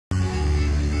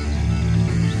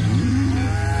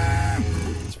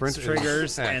Sprint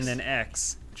triggers, X. and then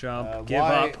X. Jump, give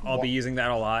Y- up. I'll be using that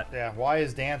a lot. Yeah, Y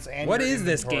is dance and What your is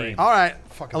this inventory. game? All right,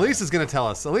 Fucking Elise is gonna tell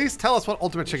us. Elise, tell us what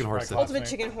Ultimate Chicken Horse is. Ultimate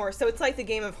Chicken Horse. So it's like the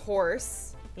game of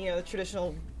horse. You know, the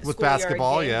traditional With schoolyard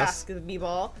basketball, game, yes.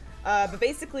 basketball. But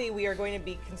basically, we are going to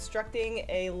be constructing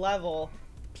a level,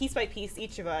 piece by piece,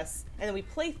 each of us, and then we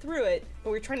play through it.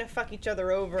 But we're trying to fuck each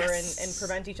other over and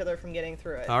prevent each other from getting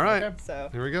through it. All right, Okay. So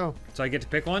here we go. So I get to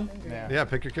pick one? Yeah. Yeah,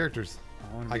 pick your characters.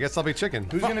 I guess I'll be chicken.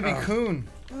 Who's gonna be Coon?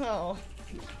 oh,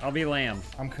 I'll be lamb.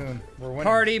 I'm Coon. We're winning.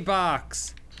 Party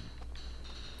box.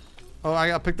 Oh, I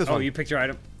gotta pick this Oh, one. you picked your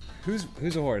item. Who's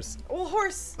a horse? well,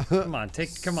 horse. Come on,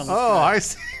 come on. Let's Oh, go. I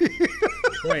see.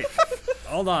 Wait,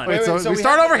 hold on. Wait, so, so we we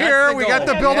start have- over that's here. the We got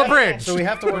to goal. build a bridge. So we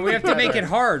have to work We have to make it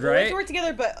hard, We have right? to work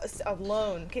together, but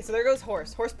alone. Okay, so there goes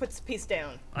horse. Horse puts a piece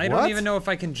down. I What? don't even know if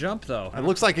I can jump though. It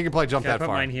looks like you can probably jump Can I that put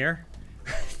far. mine here?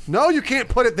 No, you can't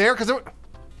put it there because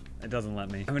It doesn't let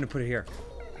me. I'm gonna put it here.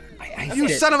 I iced you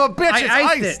it. son of a bitch! I It's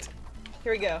iced iced. it.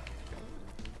 Here we go.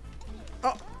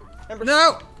 Oh. Number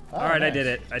No! Oh, All right, I nice. did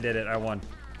it. I did it. I won.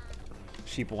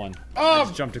 Sheep won. Oh, I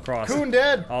just jumped across. Coon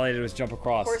dead. All I did was jump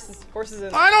across. Horses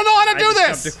in. I don't know how to I do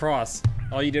just this. jumped across.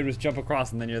 All you did was jump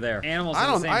across and then you're there. Animals I are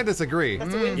the don't. same. I disagree.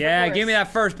 That's a win for Yeah, horse. give me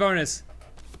that first bonus.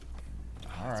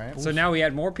 All right. So now we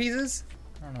add more pieces?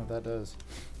 I don't know what that does.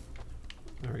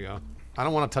 There we go. I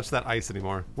don't want to touch that ice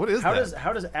anymore. What is How that?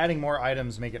 does adding more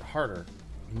items make it harder?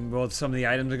 Well, some of the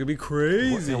items are gonna be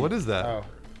crazy. What is that? Oh.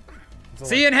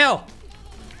 See you in hell!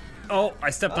 Oh, I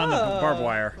stepped on the Oh. barbed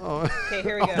wire. Oh, Okay,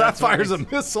 here we go. that fires a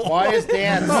missile. Why is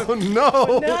dance? Oh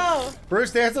no! No.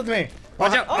 Bruce, dance with me.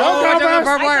 Watch out! Oh, Oh, watch out, Bruce.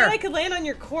 barbed I wire! thought I could land on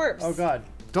your corpse. Oh God.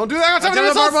 Don't do that! Watch out,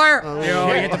 the barbed wire! Yo,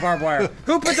 I hit the barbed wire.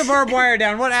 Who put the barbed wire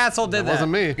down? What asshole did That that?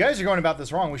 wasn't me. You guys are going about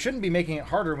this wrong. We shouldn't be making it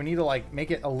harder. We need to like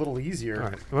make it a little easier. All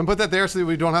right, I'm gonna put that there so that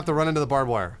we don't have to run into the barbed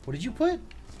wire. What did you put?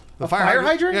 The A fire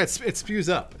hydrant? Yeah, it spews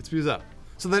up. It spews up.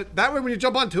 So that way, when you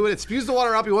jump onto it, it spews the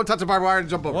water up. You won't touch the barbed wire and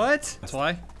jump over. What? That's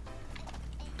why?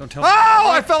 Don't tell Oh!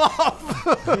 me. I fell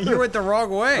off. You went the wrong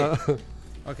way.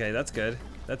 Okay, that's good.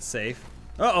 That's safe.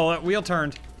 Uh-oh, that wheel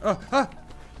turned. Oh,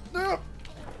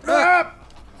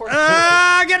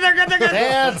 get there, get there, get there!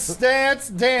 Dance, dance,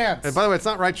 dance. And by the way, it's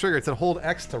not right trigger. It's a hold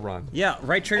X to run. Yeah,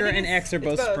 right trigger I think and X are it's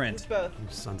both It's sprint. both. You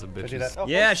sons of do bitches. that. Oh,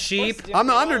 Yeah, horse sheep. is doing I'm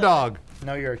the well. underdog.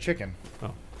 No, you're a chicken.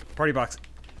 Party box.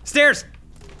 Stairs!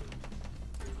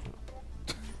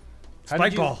 How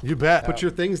Spike did you- ball. You bet. Put Oh.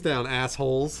 your things down,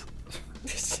 assholes.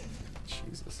 Jesus.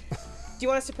 Do you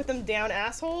want us to put them down,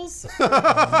 assholes?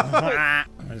 I'm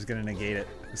just gonna negate it.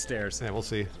 The stairs. Yeah, we'll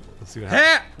see. Let's see what happens.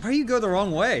 Hey! Why do you go the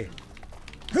wrong way?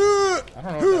 I don't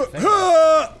know what that thing is.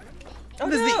 Oh,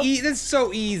 This is no. this is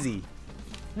so easy.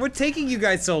 What's taking you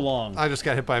guys so long? I just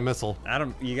got hit by a missile.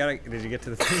 Adam, did you get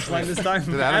to the finish line this time?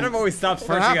 Did Adam- Adam always stops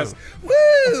What first. He goes,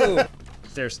 happened? woo!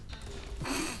 Stairs.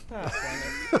 Oh,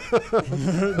 damn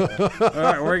it. All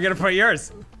right, where are you gonna put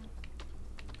yours?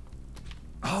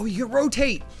 Oh, you can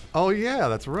rotate. Oh yeah,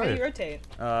 that's How do right. you rotate?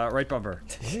 Right bumper.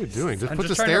 What are you doing? Just I'm put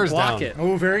just the trying stairs to block down. it.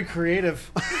 Oh, very creative.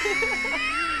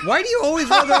 Why do you always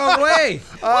run the wrong way?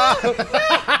 Oh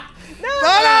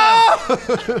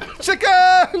no!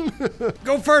 Chicken!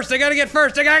 Go first. I gotta get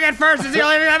first. I gotta get first. It's the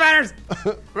only thing that matters.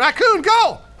 Raccoon,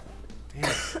 go!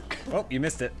 Oh, you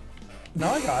missed it. No,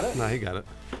 I got it. Nah, he got it.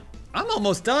 I'm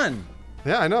almost done.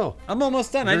 Yeah, I know. I'm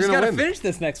almost done. I You're just gonna gotta win. finish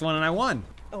this next one, and I won.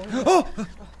 Oh, Oh,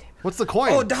 What's the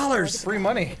coin? oh, dollars. Free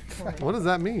money. What does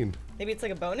that mean? maybe it's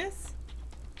like a bonus?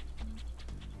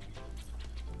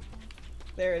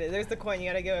 There it is. There's the coin. You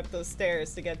gotta go up those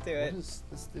stairs to get to What it. does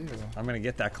this do? I'm gonna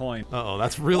get that coin. Uh-oh,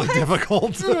 that's really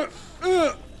difficult.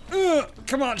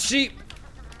 Come on, sheep.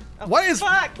 What is...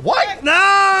 Fuck! What? No,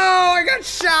 I got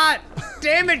shot.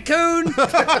 Damn it, coon.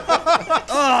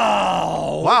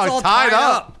 Oh, Wow, it's all it's tied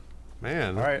up.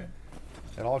 Man. All right.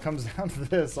 It all comes down to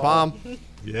this. Bomb.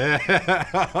 Yeah.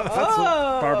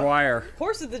 Oh! Barbed wire.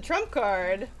 Horse with the trump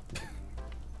card.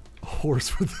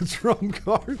 Horse with the drum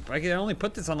card. I can only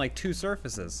put this on like 2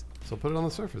 surfaces. So put it on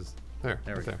the surface. There.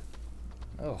 There we right go.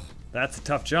 there. Oh. That's a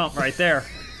tough jump right there.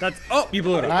 That's oh, you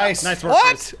blew it up. Nice. Nice work.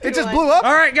 What? Bruce. It just one. blew up?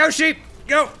 All right, go sheep.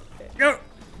 Go, go,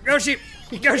 go sheep.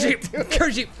 Go sheep. Go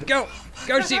sheep. Go,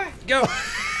 go sheep. Go,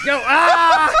 go.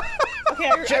 Ah! Okay,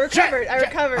 I recovered. I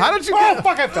recovered. How did you Oh, get...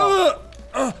 fuck, I fell.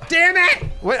 Damn it!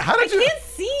 Wait, how I did you... can't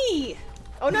see.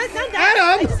 Oh, not that.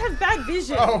 Adam! I just have bad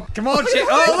vision. Oh. Come on, sheep.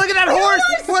 Oh, look at that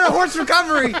horse! What a horse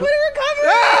recovery! What a recovery!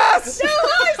 Yes! No,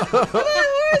 horse!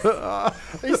 Come on,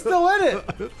 horse! He's still in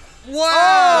it.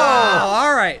 Wow!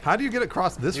 All right. How do you get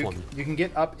across this one? You can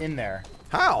get up in there.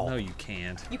 How? No, you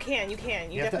can't. You can. You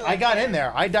You have to- definitely I got can. in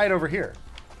there. I died over here.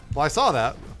 Well, I saw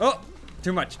that. Oh,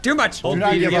 Too much. Too much. Do Hold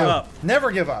not B to give up.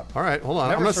 Never give up. All right, hold on.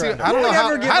 Never I'm gonna see. surrender. I don't know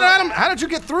Never give up. how did you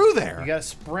get through there? You gotta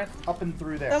sprint up and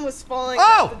through there. Thumb was falling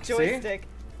Oh! off the joystick.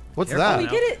 What's Careful that? We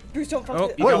now. did it. Bruce, don't fuck Oh,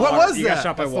 with you it. got What water. was You got that?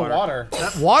 shot by That's water. the water.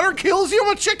 That water kills you? I'm a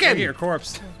Look at chicken. your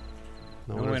corpse.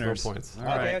 No No winners, winners. no points. All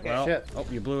right. okay. Well, Shit. oh,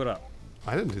 you blew it up.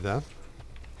 I didn't do that.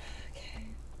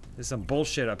 There's some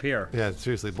bullshit up here. Yeah,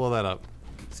 seriously, blow that up.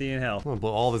 See you in hell. I'm gonna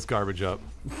blow all this garbage up.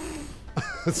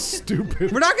 That's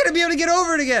stupid. We're not gonna be able to get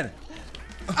over it again.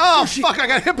 Oh fuck! I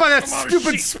got hit by that on,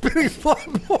 stupid sheep. spinning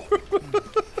flipboard.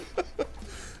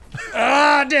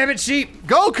 Ah, damn it, sheep.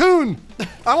 Go, Coon!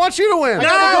 I want you to win. No!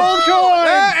 Gold coin!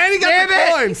 And he got Damn the it!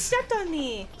 You coins. stepped on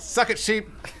me. Suck it, sheep.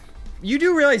 You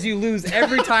do realize you lose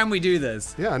every time we do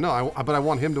this. Yeah, no, but I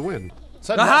want him to win.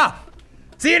 Sudden Aha!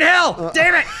 See you in hell!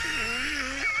 Damn it!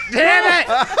 Damn it!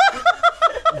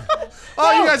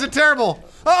 Oh, you guys are terrible.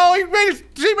 Oh, he made it.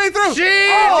 She made it through. Sheep!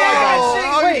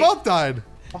 Oh, Wait. you both died.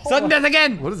 Sudden death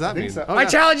again! What does that mean? so. Oh, I yeah.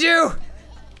 challenge you!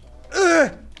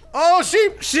 Oh,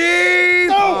 sheep. Sheep!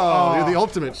 Oh, you're the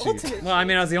ultimate sheep. Ultimate. Well, I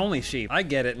mean, I was the only sheep. I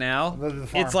get it now. The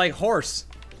farm. It's like horse.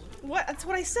 What? That's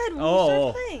what I said when we Oh.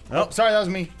 started playing. Oh, Sorry, that was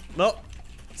me. no.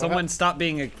 Someone stopped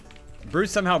being a.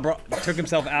 Bruce somehow took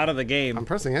himself out of the game. I'm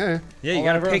pressing A. Yeah, you Oh,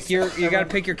 gotta everyone- pick your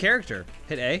everyone- character.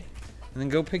 Hit A, and then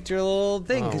go pick your little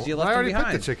thing because you I left him already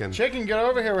behind. picked the chicken. Chicken, get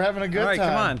over here. We're having a good All right, time.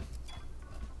 come on.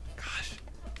 Gosh,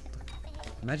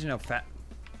 imagine how fat.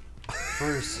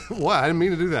 Bruce. What? I didn't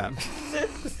mean to do that.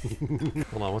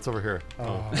 Hold on, what's over here?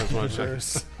 Oh, I just want to check.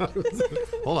 Bruce.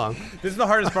 Hold on. This is the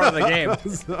hardest part of the game.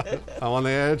 I'm on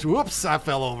the edge. Whoops, I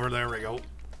fell over. There we go.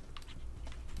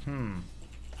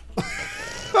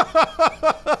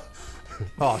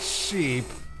 Oh, sheep.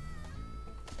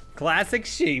 Classic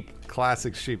sheep.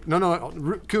 Classic sheep. No,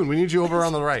 Coon, we need you over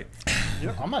on the right.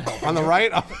 I'm not helping. On the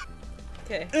right? Oh,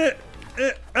 Okay.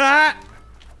 Ah!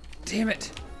 Damn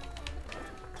it.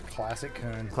 Classic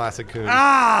coon. classic Coon.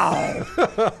 Ow!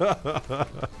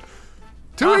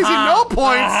 Too easy, no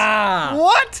points. Ah!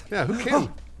 What? Yeah, who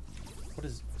can? What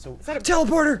is so? Is that a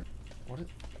Teleporter. What is?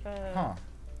 Huh?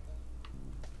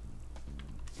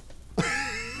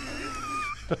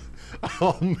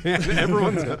 Oh man,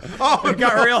 everyone's. Oh, It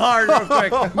got real hard real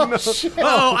quick.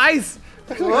 Oh, ice.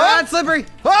 Ah, slippery.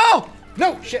 Oh!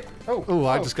 No shit. Oh. Oh,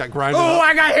 I just got grinded Oh, up.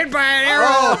 I got hit by an arrow.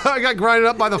 Oh, I got grinded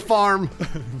up by the farm.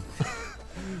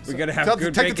 We gotta have Take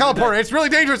good the bacon teleporter. It's really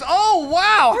dangerous. Oh wow!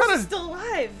 How horse is does still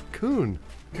alive? Coon?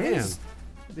 Man,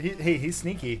 Hey, he's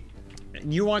sneaky. today.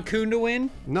 You want Coon to win?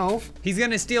 no. He's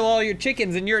gonna steal all your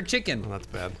chickens, and you're a chicken. Oh, that's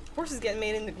bad. Horse is getting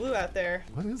made into glue out there.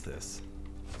 What is this?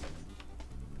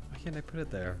 Why can't I put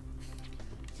it there?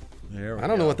 There we I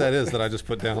don't know go. what that is that I just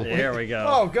put down. There we go.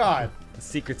 Oh God. A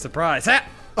secret surprise. Ah!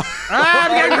 Ah,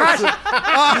 I'm getting crushed.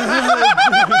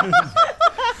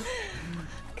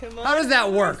 Come on. How does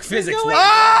that work, There's physics? no way-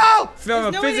 Oh! From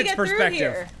a there's no way to physics get through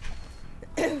perspective.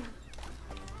 here.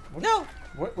 No.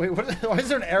 Wait. Why is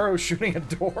there an arrow shooting a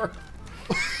door?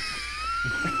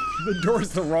 The door's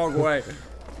the wrong way.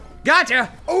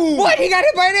 Gotcha! Ooh. What? He got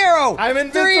hit by an arrow! I'm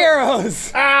invincible. 3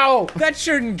 arrows! Ow! That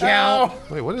shouldn't count. Ow!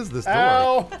 Wait, what is this door?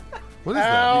 Ow! What is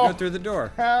Ow. Go through the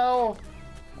door. Ow!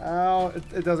 Ow!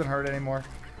 It doesn't hurt anymore.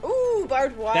 Ooh,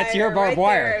 barbed wire. That's your barbed right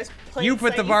wire. there. It was plain You put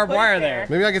sight the you barbed put it wire there. there. that?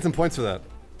 Maybe I get some points for that.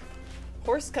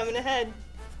 Horse coming ahead.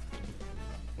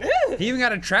 He even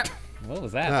got a trap. What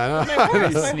was that? I know. My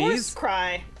horse, my Sneeze? horse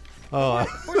cry. Oh,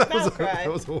 Horse that was mouth cry.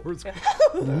 that was a horse.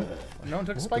 No one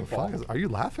took a What spike the ball. fuck is- Are you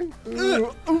laughing?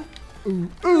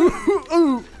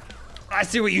 I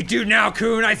see what you do now,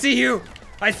 Coon. I see you.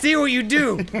 I see what you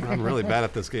do. I'm really bad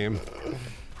at this game.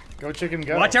 Go chicken,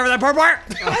 go. Watch out for that barbed wire.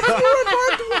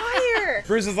 Barbed wire.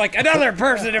 Bruce is like, another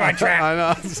person in my trap. I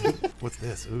know. What's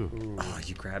this? Ooh. Oh,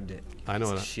 you grabbed it. I know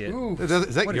Piece of what. shit. Ooh.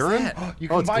 Is that What is urine? that? You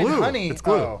Oh, it's combined glue. honey. It's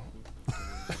glue. Oh,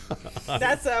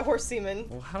 That's horse semen.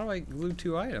 Well, how do I glue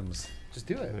 2 items? just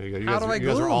do There it. you go. You How guys, do I you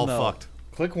guys glue are all them, though? fucked.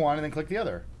 Click one and then click the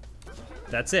other.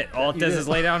 That's it. All it You does did. is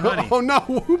lay down honey. Oh no!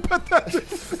 Who put that?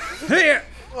 Here.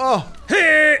 Oh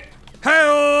Here.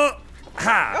 Hi.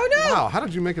 Ha. Oh no! wow! How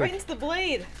did you make it? Right into the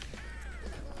blade.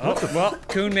 Oh, well,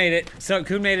 Coon made it. So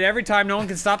Coon made it every time. No one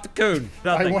can stop the Coon.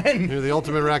 I Nothing. win. You're the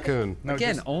ultimate raccoon. No,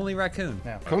 Again, just- only raccoon.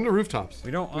 yeah. Come to rooftops.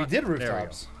 We don't. We did there we go.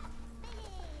 rooftops.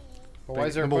 But why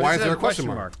is there? But a why is question? there a question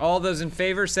mark? All those in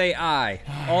favor say aye.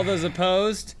 All those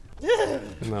opposed. No,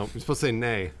 you're supposed to say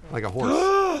nay, like a horse.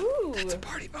 Ooh. It's a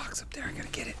party box up there. I gotta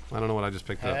get it. I don't know what I just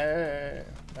picked up. Hey,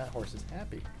 that horse is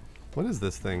happy. What is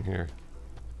this thing here?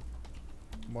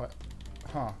 What?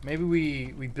 Huh? Maybe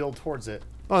we build towards it.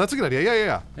 Oh, that's a good idea.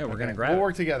 Yeah. Yeah, we're gonna Okay, grab we'll it.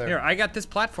 work together. Here, I got this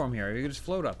platform here. You can just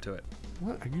float up to it.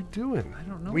 What are you doing? I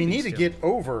don't know. We what need he's to doing. get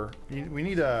over. We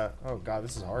need a. Oh god,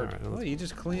 this is hard. All right, Oh, let's- you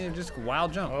just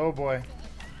wild jump. Oh boy,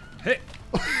 Hey,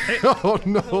 Oh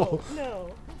no! Oh, no.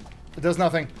 it does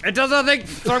nothing. it does nothing.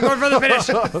 So I'm going for the finish.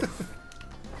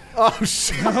 Oh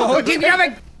shit! Oh, keep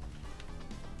jumping.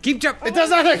 Keep jumping. It does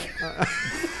nothing.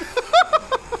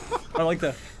 I like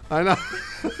that. I know.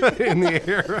 In the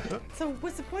air. So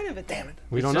what's the point of it? Damn it.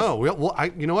 We It's don't just- know.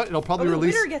 You know what? It'll Oh, probably the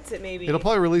release. winner gets it maybe. It'll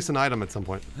probably release an item at some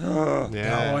point. Yeah,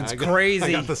 that one's I got- crazy.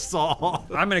 I got the saw.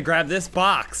 I'm gonna grab this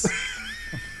box.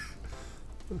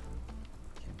 Can't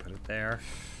put it there.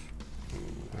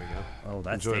 There you Oh,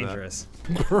 that's Enjoy that. dangerous.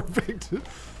 go. Perfect.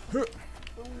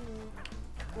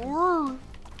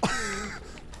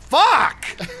 Fuck!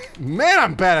 Man,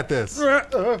 I'm bad at this.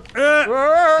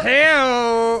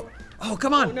 Hey-o. Oh,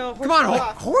 come on. Oh, no, Come on, horse got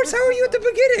off. horse. How are you at the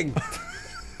beginning?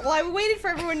 Well, I waited for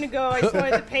everyone to go. I just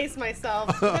wanted to pace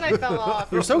myself. Then I fell off.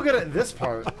 You're so good at this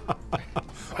part.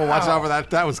 Oh, watch out for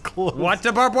that. That was close. What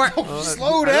the barbed wire?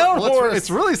 Slow down, Well, horse. it's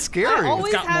really I scary.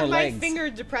 always got have more my legs. finger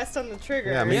depressed on the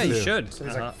trigger. Yeah, me Yeah, you too. should. He's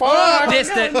Uh-huh. like, fuck.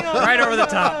 Missed it. Right over the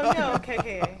top. No,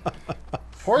 okay.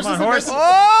 Horse Come on, is horse.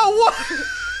 Oh, what?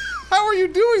 How are you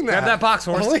doing that? Grab that box,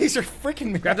 horse. Please, you're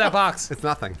freaking me. Grab that box. It's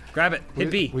nothing. Grab it.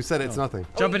 Hit B. We said it's nothing.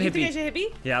 Jump and you hit think I B. should hit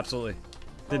B? Yeah, absolutely.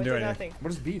 Oh, Didn't it do did anything. What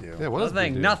does B do? Yeah, what does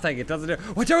Nothing. B do? Nothing. It doesn't do.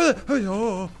 Watch over the.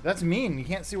 Oh. That's mean. You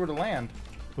can't see where to land.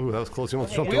 Ooh, that was close. You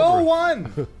almost Okay, jumped We over. all it.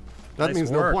 won. That Nice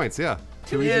means work. no points. Yeah.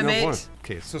 Too easy, Damn no it. points.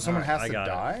 Okay, So someone Alright, has I to got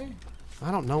it. die?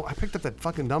 I don't know. I picked up that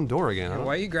fucking dumb door again. I don't-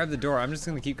 Why you grab the door? I'm just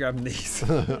gonna keep grabbing these.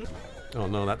 Oh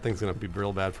no, that thing's gonna be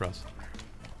real bad for us.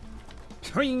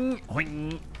 Hoing,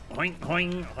 hoing, hoing,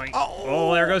 hoing, hoing.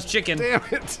 Oh, there goes chicken. Damn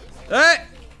it! Hey!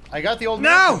 I got the old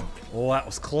No! Oh, that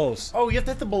was close. Oh, you have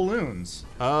to hit the balloons.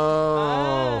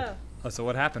 Oh, Ah. Oh, so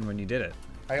what happened when you did it?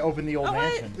 I opened the old Oh,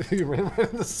 what? mansion. you ran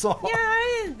right in the saw. Yeah,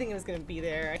 I didn't think it was gonna be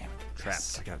there.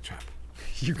 Trapped. I got a trap.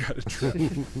 You got a trap.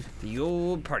 The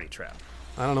old party trap.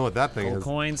 I don't know what that thing Gold is.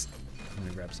 coins. I'm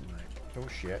gonna grab some. Oh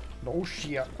shit. Oh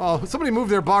shit. Oh, somebody moved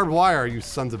their barbed wire, you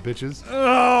sons of bitches.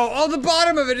 Oh, the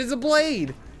bottom of it is a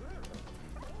blade.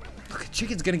 Look,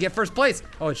 chicken's gonna get first place.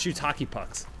 Oh, it shoots hockey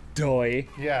pucks. Doy.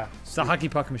 Yeah, It's a hockey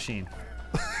puck machine.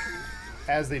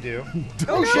 as they do.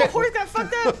 Oh no, shit. horse got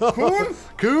fucked up. Coon?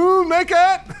 Coon, make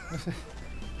it!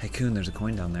 Hey, Coon, there's a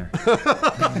coin down there.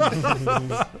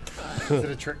 Is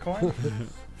it a trick coin?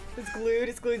 It's glued.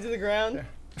 It's glued to the ground.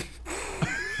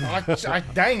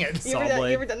 Dang it. You Saw ever, blade.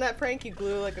 you ever done that prank? You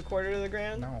glue like a quarter to the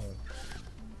ground? No.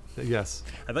 Yes,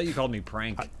 I thought you called me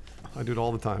prank. I do it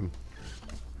all the time.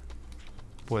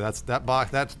 Boy, that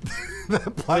box, that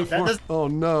platform. does- Oh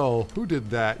no, who did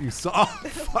that? You saw? Oh,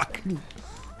 fuck.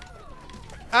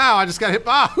 Ow! I just got hit.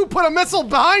 Ah, who put a missile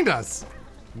behind us?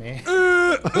 Me.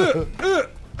 I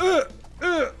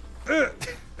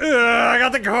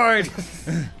got the coin.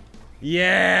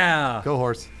 Yeah. Go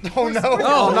horse. Oh no.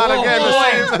 Oh, Not whoa, again.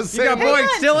 boy. The You same. got boy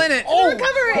still in it. Oh,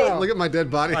 recovery! Look at my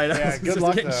dead body. I know. Yeah, It's good just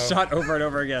luck, getting though. shot over and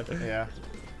over again. Yeah.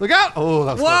 Look out! Oh,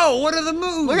 that was close. Whoa! What are the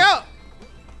moves? Look out!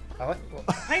 I like.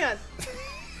 Hang on.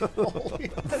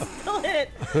 Still in it.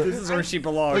 This is where she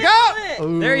belongs. Look out! Still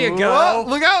in it. There you go. Oh,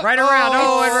 look out! Right around.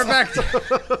 Oh, and Oh. we're back to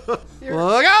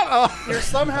Look out! Oh. You're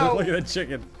somehow look at the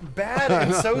chicken. bad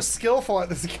and so skillful at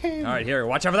this game. All right, here.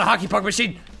 Watch out for the hockey puck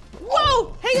machine.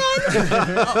 Whoa! Hang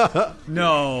on!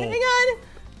 No. Hang on!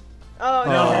 Oh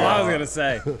No, no. I was gonna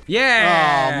say.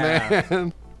 Yeah. Oh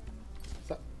man.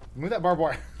 Move that barbed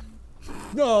wire.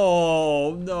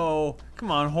 No, no.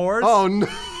 Come on, horse. Oh no.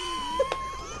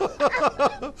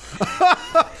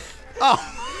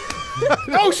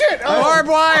 Oh shit! Oh, Barbed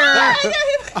wire. I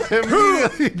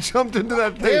immediately jumped into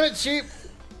that thing. damn it, sheep!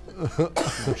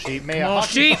 Sheep. May Come a on,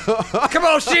 hockey- sheep. Come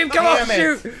on, sheep. Come on, Damn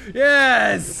it. shoot.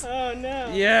 Yes. Oh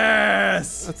no.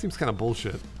 Yes. That seems kind of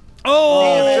bullshit.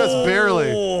 Oh. Just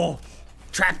barely.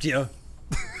 Trapped you.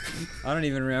 I don't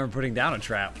even remember putting down a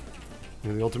trap.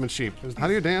 You're the ultimate sheep. How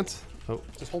do you dance? Oh,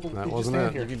 Just hold the. That just wasn't stand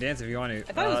it. You Here. can dance if you want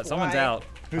to. thought it was Someone's Y. out.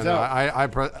 Who's I know,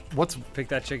 out? what's Pick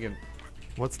that chicken.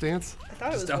 dance? I thought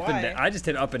it was Just up and Y. down. I just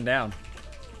hit up and down.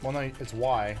 Well, no, it's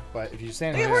Y. But if you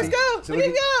stand Look here. at horse go! see, Look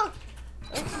at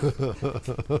look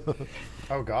him go!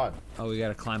 Oh god, Oh, we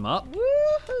gotta climb up.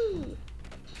 Woohoo!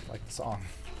 like the song.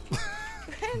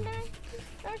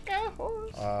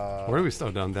 horse. Where do we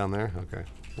start down there? Okay.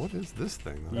 What is this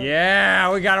thing? Though?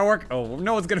 Yeah, we gotta work. Oh,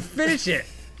 no one's gonna finish it.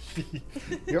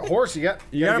 Your horse, you got.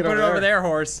 You gotta get put it over there,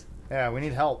 horse. Yeah, we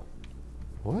need help.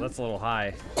 What? That's a little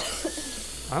high.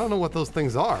 I don't know what those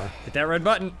things are. Hit that red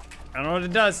button. I don't know what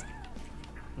it does.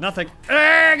 Nothing.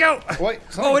 There you go. Wait.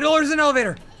 Oh, it lowers an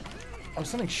elevator. Oh,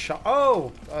 something shot.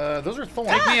 Oh, those are thorns.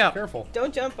 Pick me up. Careful.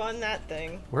 Don't jump on that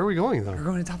thing. Where are we going though? We're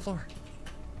going to top floor.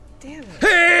 damn it.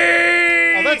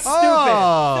 Hey! Oh, that's stupid.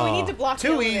 Oh. So we need to block the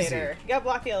Too elevator. You gotta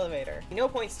block the elevator. No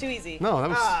points, too easy. No, that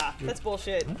was- Ah, that's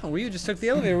bullshit. Oh, we just took the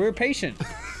elevator. We were patient.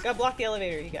 Gotta block the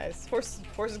elevator, you guys. Horse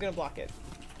is gonna block it.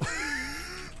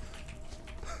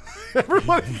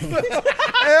 Everybody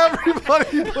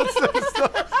puts their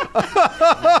stuff.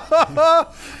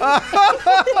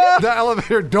 The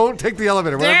elevator. Don't take the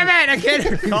elevator. Damn it! I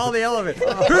can't call the elevator.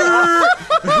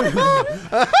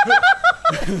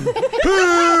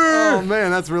 Oh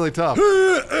man, that's really tough.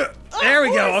 There we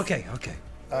go. Okay.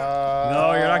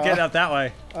 No, you're not getting out that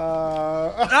way.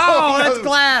 Oh, that's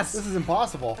glass. This is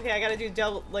impossible. Okay, I gotta do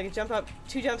double, like jump up,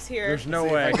 2 jumps here. There's no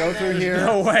See, way. if I go through here.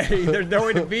 No way. There's no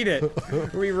way to beat it.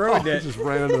 We ruined it. Just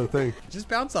ran into the thing. Just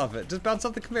bounce off it. Just bounce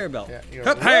off the conveyor belt. Yeah, you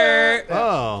Hup, go- hey.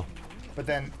 Oh. But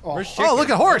then, oh, Where's chicken? Oh, look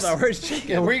at horse. Hold on, where's chicken?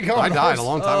 yeah, where you going? I died a horse?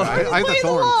 long time ago. I hit the Play the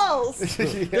thorns. walls!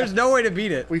 Yeah. There's no way to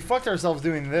beat it. We fucked ourselves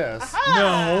doing this.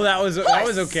 No, that was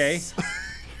okay.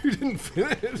 You didn't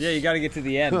finish. Yeah, you got to get to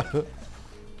the end.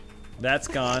 That's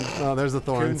gone. Oh, there's the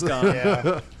thorns. Coon's gone.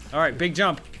 Yeah. All right, big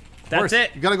jump. That's Horse,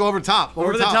 it. You gotta go over the top.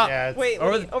 Over the top. Yeah, it's- Wait,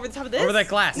 Over wait, over the top of this? over that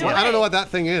glass, No yeah. I don't know way. what that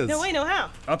thing is. No way, no how.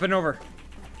 Up and over.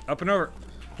 Up and over.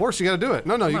 Horse, you gotta do it.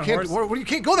 No, you on, can't. horse. You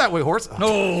can't go that way, horse.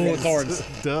 Oh, thorns.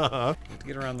 Duh.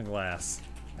 Get around the glass.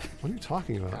 What are you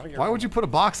talking about? get Why around would you put a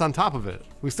box on top of it?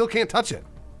 We still can't touch it.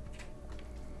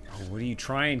 Oh, what are you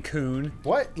trying, Coon?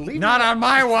 What? Leave Not me- on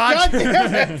my watch. God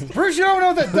damn it! Bruce, you don't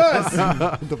know what that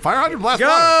does. The fire hydrant blast Go!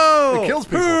 water. It kills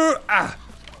people. Ah,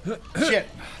 Shit.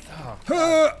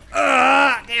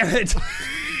 damn it.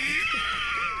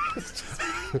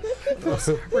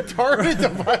 Retarded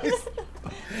device.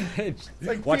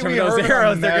 like Watch out for Pee-wee those Herman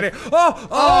arrows. on They're meth. gonna.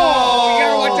 Oh! You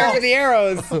gotta watch out for the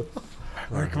arrows. All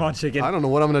right, come on, chicken. I don't know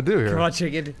what I'm gonna do here. Come on,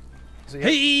 chicken. So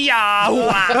Hey, yeah!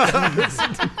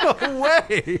 No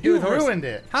way. You ruined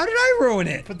it. How did I ruin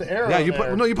it? Put the arrow Yeah, you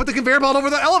there. put you put the conveyor belt over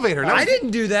the elevator. Now I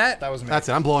didn't do that. That was me. That's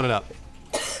it. I'm blowing it up.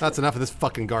 That's enough of this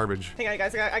fucking garbage. Hang on,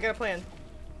 guys, I got a plan.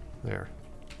 There.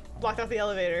 Blocked off the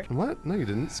elevator. What? No, you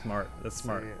didn't. Smart. That's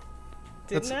smart.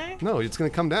 Didn't I? No, it's gonna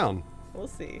come down. We'll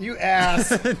see. You ass.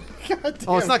 God damn.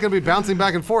 Oh, it's not gonna be bouncing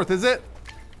back and forth, is it?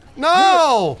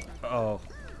 No. Oh.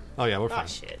 Oh yeah, we're Oh, fine.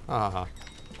 shit.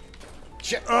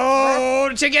 Shit.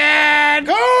 Oh, chicken!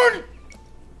 Coon!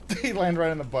 He landed right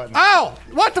on the button. Ow!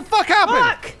 What the fuck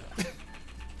happened? Fuck!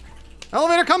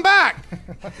 Elevator, come back!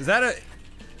 Is that a?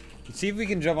 See if we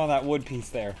can jump on that wood piece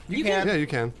there. You can. Yeah, you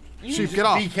can. You Sheep, just get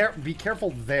off. Be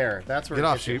careful there. That's where Get it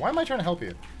off, gets you. sheep. Why am I trying to help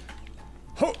you?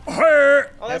 Oh,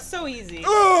 that's so easy.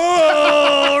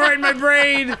 Oh, right in my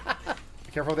brain.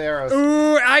 Be careful with the arrows.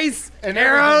 Ooh, ice And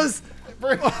arrows.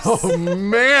 Oh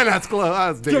man, that's close.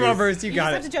 That's Come on, dangerous. Bruce, you You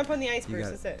got just have to it. jump on the ice, You Bruce.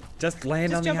 got it. That's it. Just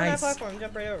land Just on jump the on that ice. platform.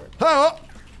 Jump right over. Oh,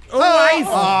 Oh, ice.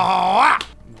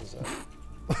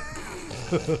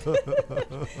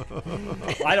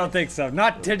 I don't think so.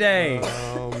 Not today.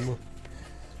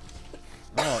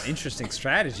 Oh, interesting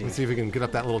strategy. let's see if we can get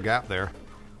up that little gap there.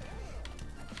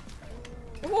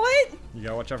 What? You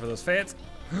gotta watch out for those fans.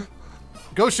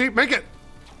 Go, sheep, make it.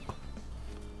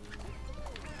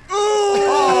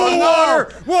 Oh,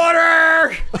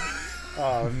 water!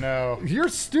 Oh no. Your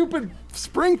stupid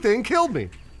spring thing killed me.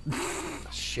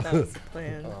 Shit. That was the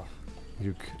plan.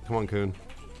 Come on, Coon.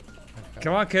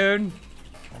 Come on, Coon.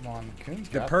 Come on, Coon's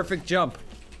The got perfect jump.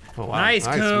 Oh, wow. Nice,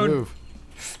 Coon. move.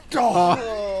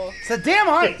 Oh. It's a damn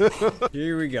height.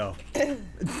 Here we go.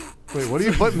 Wait, what are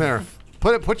you putting there?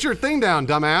 Put your thing down,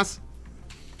 dumbass.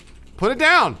 Put it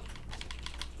down.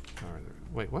 All right.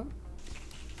 Wait, what?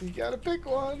 You gotta pick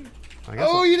one. I guess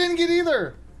Oh, you didn't get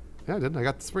either. yeah, I did. I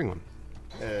got the spring one.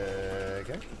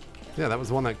 Okay. Yeah, that was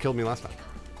the one that killed me last time.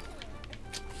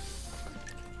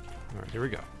 All right, here we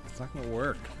go. It's not gonna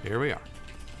work. Here we are.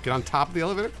 Get on top of the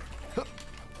elevator. Huh.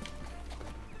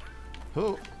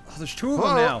 Oh. Oh, there's two of them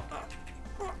Oh. now.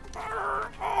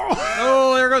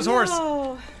 Oh, there goes horse.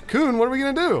 Oh. Coon, what are we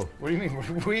gonna do? What do you mean? What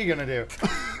are we gonna do?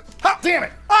 Damn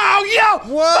it! Oh,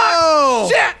 yo! Whoa!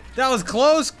 Shit! That was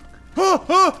close.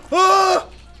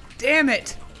 Damn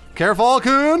it! Careful,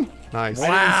 Coon. Nice.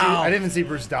 Wow. I didn't even see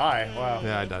Bruce die. Wow.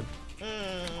 Yeah, I died.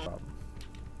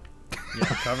 Yeah,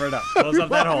 cover it up. Close up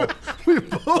that hole. We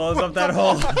both. Close up that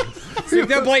hole. Stick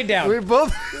the blade down. We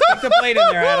both. Stick the blade in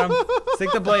there, Adam.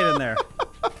 Stick the blade in there.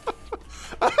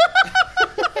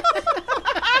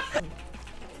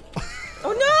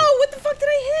 Oh no! What the fuck did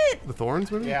I hit? The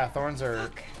thorns, maybe? Yeah, thorns are. You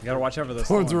gotta watch out for those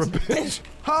Thorns are a thorns. bitch.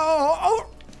 Oh,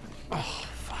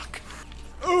 fuck.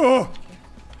 Oh,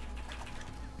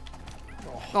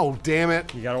 Oh, damn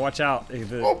it. you gotta watch out.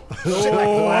 Oh,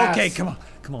 Okay, come on.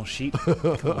 Come on, sheep.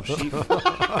 Come on, sheep.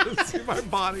 See my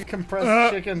body.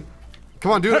 Compressed chicken.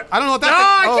 Come on, dude. I don't know what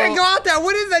that No, I can't go out there.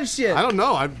 What is that shit? I don't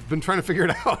know. I've been trying to figure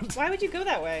it out. Why would you go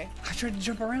that way? I tried to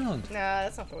jump around. Nah,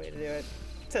 that's not the way to do it.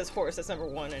 It says horse. That's never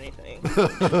won anything.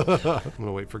 I'm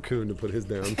gonna wait for Coon to put his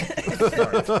down.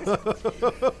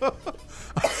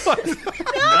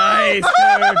 Nice,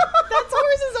 dude. That's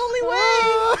horse's only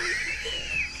way.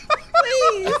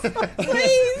 Please,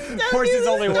 please. Don't Horse do is this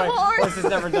only to way. Horse. Horse has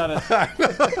never done it.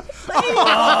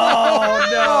 Oh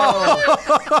no!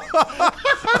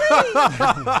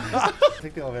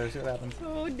 Take the elevator, see what happens.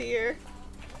 Oh dear.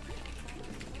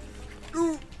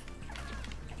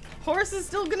 Horse is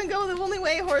still gonna go the only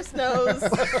way horse knows.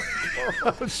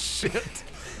 Oh shit!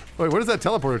 Wait, where does that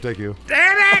teleporter take you?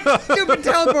 Damn it! Stupid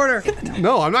teleporter.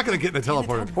 No, I'm not gonna get in the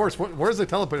teleporter. Horse, where's the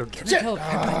teleporter?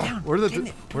 Where does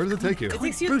it take you? It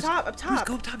takes you up top. Bruce,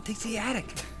 go up top. Takes the attic.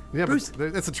 Yeah, Bruce.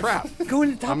 but it's a trap. Go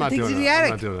in the top. I'm not Takes doing you to it. the I'm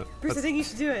attic. not doing it. Bruce, I think you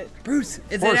should do it. Bruce,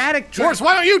 it's Horse, an attic trap. Horse,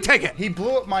 why don't you take it? He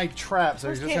blew up my trap, so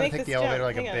Horse he's just can't gonna make take the this elevator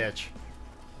jump. like a Hang on. bitch.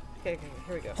 Okay,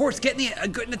 here we go. Horse, get in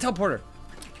the teleporter.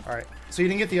 All right. So you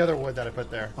didn't get the other wood that I put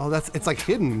there. Oh, it's like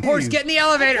hidden. Horse, Jeez. get in the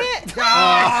elevator. can't.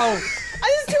 Oh,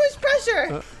 This is too much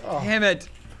pressure. damn it.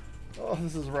 Oh,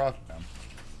 this is rough.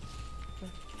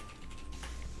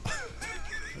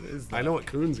 I know what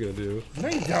Coon's gonna do. No,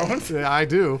 you don't. Yeah, I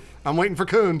do. I'm waiting for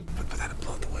Coon. Put that and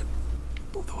blow the wood.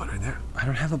 Blow the wood right there. I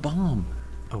don't have a bomb.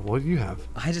 Oh, what do you have?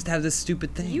 I just have this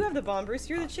stupid thing. You have the bomb, Bruce.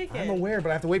 You're the chicken. I'm aware, but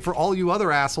I have to wait for all you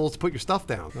other assholes to put your stuff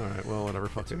down. All right, well, whatever.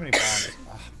 Fuck Too it. many bombs.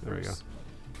 Oh, There we go.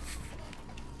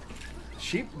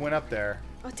 Sheep went up there.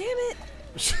 Oh, damn it.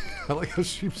 I like how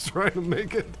sheep's trying to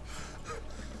make it.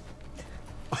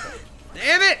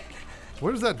 Damn it!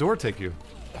 Where does that door take you?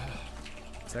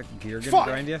 Is that gear gonna Fuck.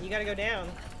 grind you? You gotta go down.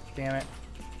 Damn it.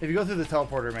 If you go through the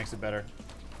teleporter, it makes it better.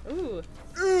 Ooh.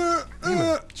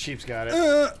 Sheep's got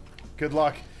it. Good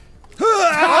luck.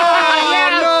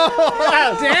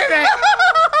 Oh, damn it!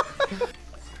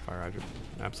 Fire hydrant.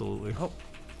 Absolutely. Oh,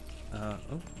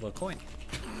 little coin.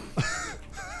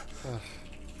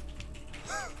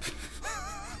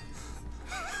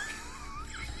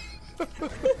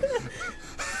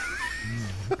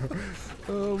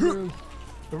 Oh man.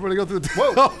 Everybody go through the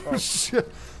Whoa. Oh shit.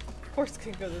 Horse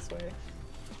can go this way.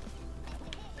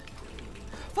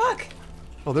 Fuck.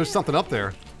 Oh, there's something up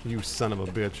there. You son of a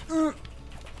bitch.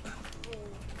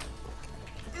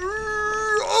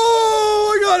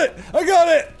 Oh, I got it! I got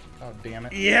it! Oh, damn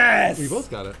it. Yes! We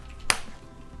both got it.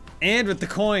 And with the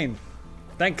coin.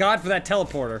 Thank God for that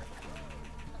teleporter.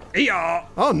 Yeah.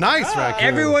 Oh, nice, Raccoon.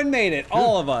 Everyone made it.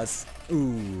 All of us.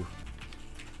 Ooh.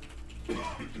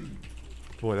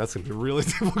 Boy, that's gonna be really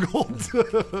difficult.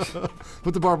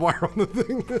 Put the barbed wire on the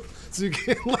thing so you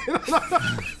can't light it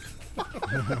on.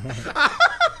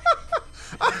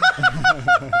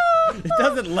 It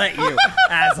doesn't let you,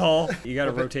 asshole. You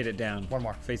gotta rotate it down. One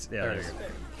more. Face. Yeah, there you go.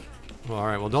 Well, all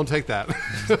right, well, don't take that.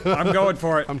 I'm going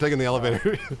for it. I'm taking the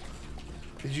elevator.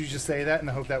 Did you just say that in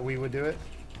the hope that we would do it?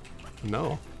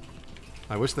 No.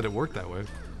 I wish that it worked that way.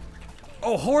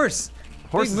 Oh, horse!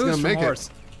 Horse Big is moves gonna from make horse.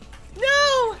 it.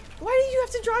 No! Why did you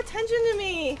have to draw attention to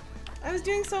me? I was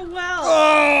doing so well.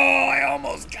 Oh, I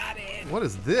almost got it. What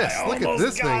is this? I Look at almost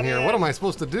this got thing here. it. What am I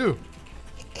supposed to do?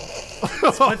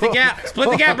 Split the gap. Split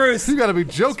the gap, Bruce. You gotta be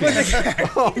joking.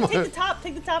 Oh, Take my. the top.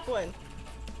 Take the top one.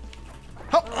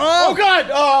 Oh, God!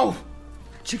 Oh!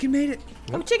 Chicken made it.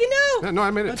 Oh, chicken, no! Yeah, no,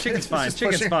 I made it. Chicken's fine. Just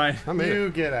Chicken's pushing. fine. I made You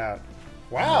it. get out.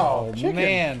 Wow. Oh, chicken.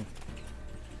 man.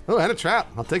 Oh, and a trap.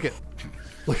 I'll take it.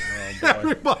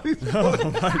 Everybody's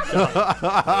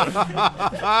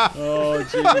Oh,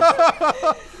 jeez.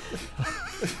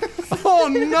 Oh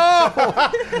no!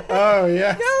 Oh,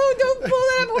 yeah. No, don't pull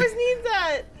that up. Horse needs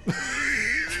that.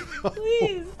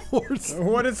 Please. Horse.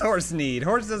 What does horse need?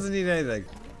 Horse doesn't need anything.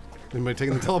 Anybody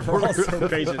taking the We're all so teleporter?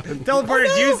 patient.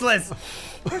 Teleporter's useless.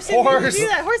 Horse didn't mean to Horse. do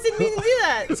that. Horse didn't mean to do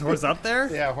that. Is horse up there?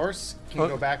 Yeah, horse can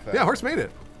go back, though. Yeah, horse made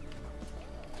it.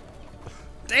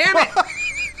 Damn it!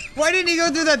 Why didn't he go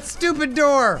through that stupid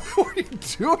door? What are you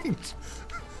doing?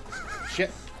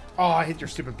 Shit. Oh, I hit your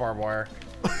stupid barbed wire.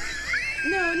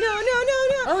 No, no, no,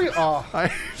 no, no. Are you? Oh. I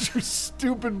hate your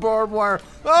stupid barbed wire.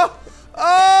 Oh!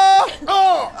 Oh!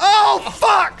 Oh! Oh!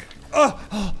 Fuck!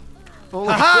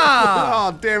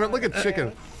 Ha! Oh, damn it! Look at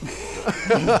chicken.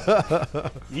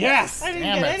 Yes! I didn't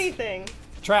Damn get it. anything.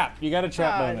 Trap. You got a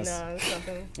trap Oh, bonus. no, it's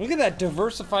nothing. Look at that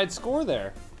diversified score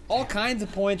there. All kinds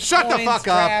of points. Shut the coins, fuck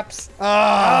up. traps.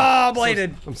 Ah, Oh,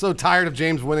 bladed. I'm so tired of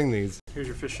James winning these. Here's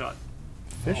your fish shot.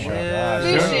 Fish shot.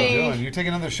 Fishy. You take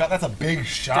another shot. That's a big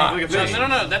shot.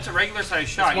 No. That's a regular size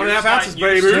shot. 1.5 ounces,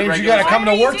 baby. James, you gotta come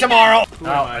to work tomorrow.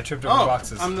 Oh, I tripped over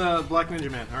boxes. I'm the Black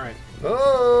Ninja Man. All right.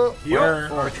 Oh.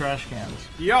 Where are trash cans?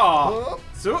 Yeah.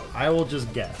 So. I will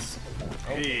just guess.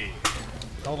 Hey.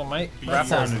 Hold on, mate. That's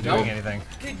not doing anything.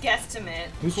 Good guesstimate.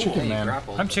 Who's Chicken Man?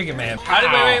 I'm Chicken Man. Wait.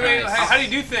 How do you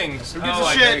do things? Who gives a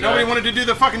shit? Nobody wanted to do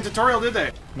the fucking tutorial, did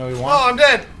they? No, he Oh, won. I'm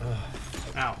dead.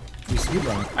 Ow. You speed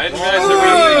run. I didn't realize there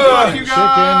were Fuck you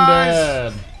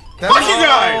guys. Chicken dead. Fuck you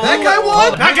guys. That guy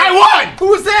won. That guy won. Who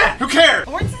was that? Who cares?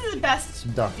 Lawrence is the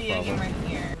best Duck, video game right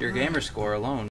here. your gamer score alone.